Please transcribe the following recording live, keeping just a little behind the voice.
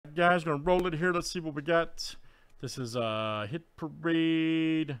right, guys, gonna roll it here. Let's see what we got. This is Hit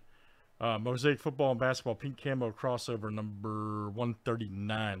Parade, Mosaic football and basketball pink camo crossover number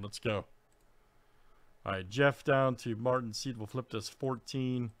 139. Let's go. All right, Jeff down to Martin. Seed will flip this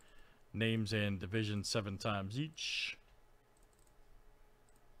 14 names and division 7 times each.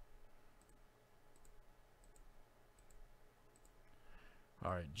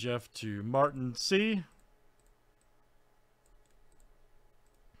 All right, Jeff to Martin C.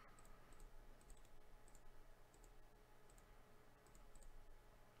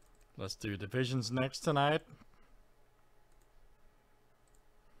 Let's do divisions next tonight.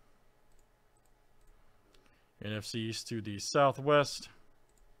 NFC East to the Southwest.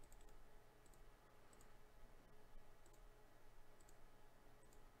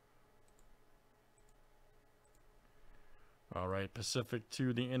 All right, Pacific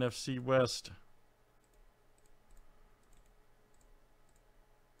to the NFC West.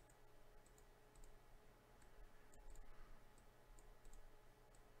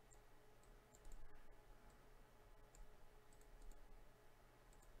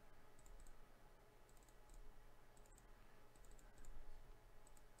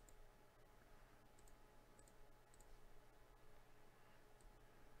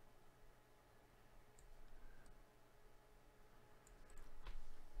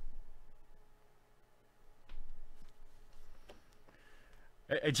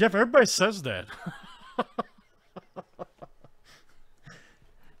 Hey, Jeff, everybody says that.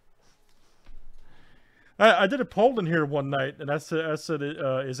 I did a poll in here one night, and I said,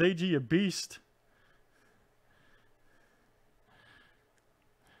 is AG a beast?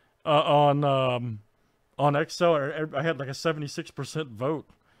 On Excel, I had like a 76% vote.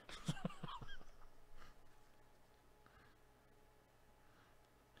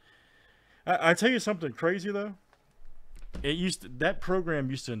 I tell you something crazy though. That program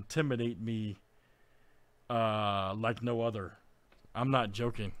used to intimidate me like no other. I'm not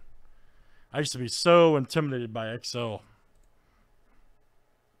joking. I used to be so intimidated by Excel.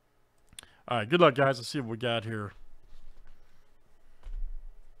 All right, good luck, guys. Let's see what we got here.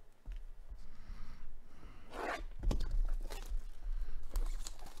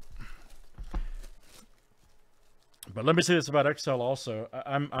 But let me say this about Excel also.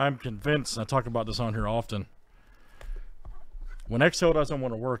 I'm convinced, and I talk about this on here often. When Excel doesn't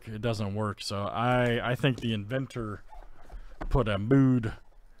want to work, it doesn't work. So I think the inventor put a mood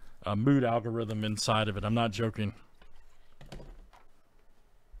algorithm inside of it. I'm not joking.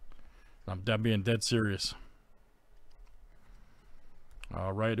 I'm being dead serious.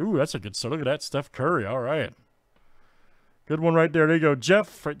 All right. Ooh, that's a good start. Look at that, Steph Curry. All right. Good one right there. There you go,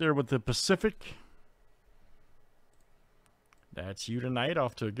 Jeff, right there with the Pacific. That's you tonight.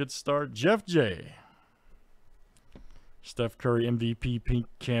 Off to a good start. Jeff J. Steph Curry, MVP, pink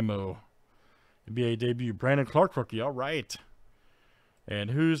camo. NBA debut. Brandon Clark rookie. All right. And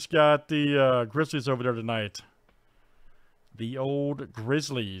who's got the Grizzlies over there tonight? The old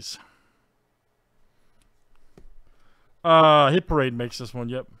Grizzlies. Hit Parade makes this one.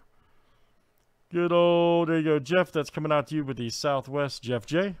 Yep. Good old. There you go, Jeff. That's coming out to you with the Southwest. Jeff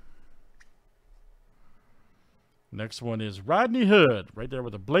J. Next one is Rodney Hood. Right there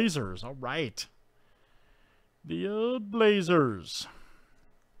with the Blazers. All right. The old Blazers.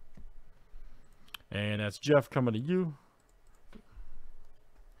 And that's Jeff coming to you.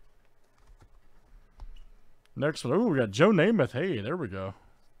 Next one. Ooh, we got Joe Namath. Hey, there we go.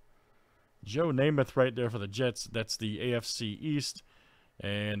 Joe Namath right there for the Jets. That's the AFC East.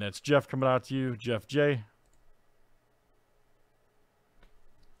 And that's Jeff coming out to you. Jeff J.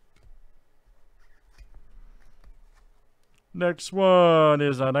 Next one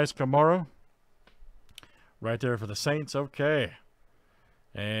is a nice Camo. Right there for the Saints. Okay.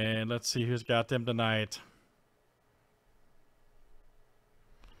 And let's see who's got them tonight.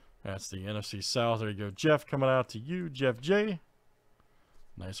 That's the NFC South. There you go. Jeff coming out to you. Jeff J.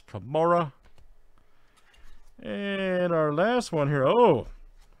 Nice Camo. And our last one here. Oh,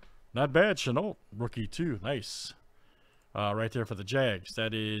 not bad. Chenault. Rookie too. Nice. Right there for the Jags.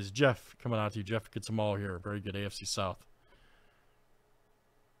 That is Jeff coming out to you. Jeff gets them all here. Very good AFC South.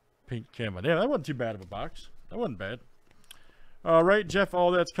 Pink camo. Damn, that wasn't too bad of a box. That wasn't bad. All right, Jeff,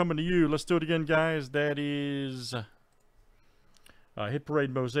 all that's coming to you. Let's do it again, guys. That is Hit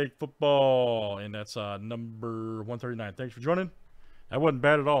Parade Mosaic Football, and that's number 139. Thanks for joining. That wasn't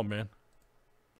bad at all, man.